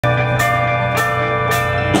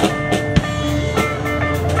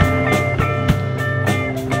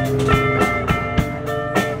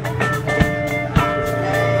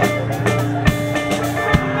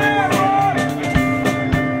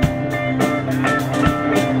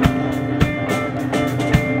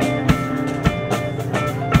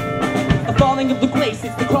place.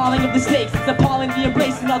 It's the crawling of the snakes, it's appalling the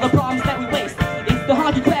embrace and all the problems that we waste. It's the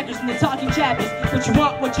honky crackers and the talking chapters. What you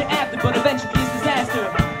want, what you're after, but eventually it's disaster.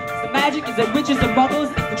 It's the magic, is it witches or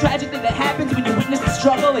muggles? It's the tragic thing that happens when you witness the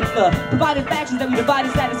struggle. It's the divided factions that we divide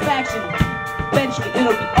in satisfaction. Eventually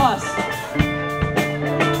it'll be us.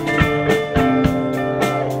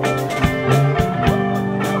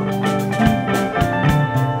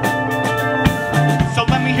 So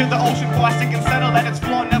let me hear the ocean before I sink and settle at its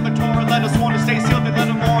floor. Never tore a letter sworn to stay sealed and let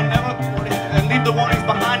them on. Never and leave the warnings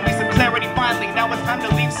behind me. Some clarity finally. Now it's time to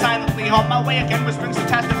leave silently. On my way again with strings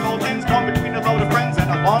attached to gold ends. Torn between a load of friends and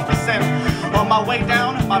a long descent. On my way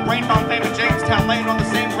down, my brain found fame in Jamestown, laying on the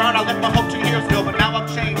same ground I left my hope 2 years ago. But now I've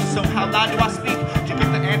changed. So how loud do I speak to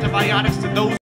give the antibiotics to those